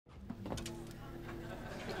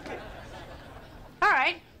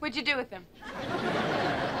What'd you do with him?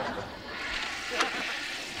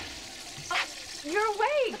 You're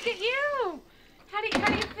awake. Look at you. How do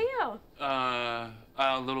you feel?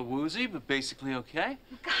 A little woozy, but basically okay.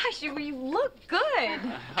 Gosh, you look good.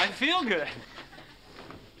 I feel good.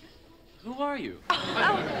 Who are you?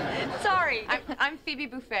 Oh, sorry. I'm Phoebe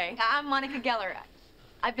Buffet. I'm Monica Geller.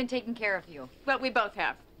 I've been taking care of you. Well, we both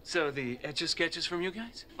have. So the Etch-a-Sketches from you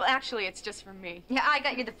guys? Well, actually, it's just from me. Yeah, I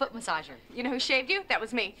got you the foot massager. You know who shaved you? That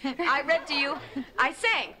was me. I read to you. I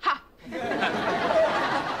sang. Ha!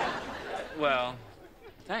 Well,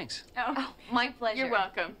 thanks. Oh, my pleasure. you're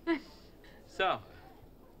welcome. So,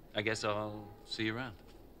 I guess I'll see you around.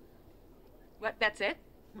 What, that's it?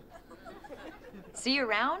 See you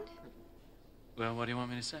around? Well, what do you want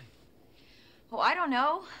me to say? Oh, I don't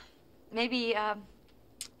know. Maybe,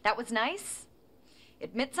 that was nice.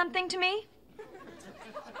 It meant something to me.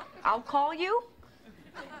 I'll call you.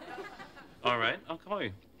 All right, I'll call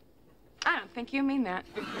you. I don't think you mean that.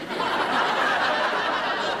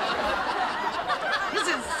 This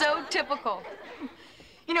is so typical.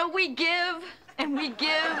 You know, we give, and we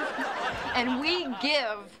give, and we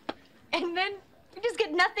give, and then we just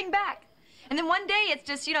get nothing back. And then one day it's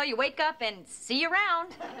just, you know, you wake up and see you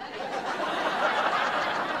around.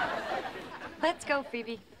 Let's go,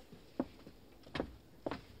 Phoebe.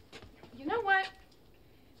 You know what?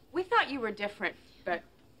 We thought you were different, but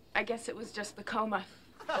I guess it was just the coma.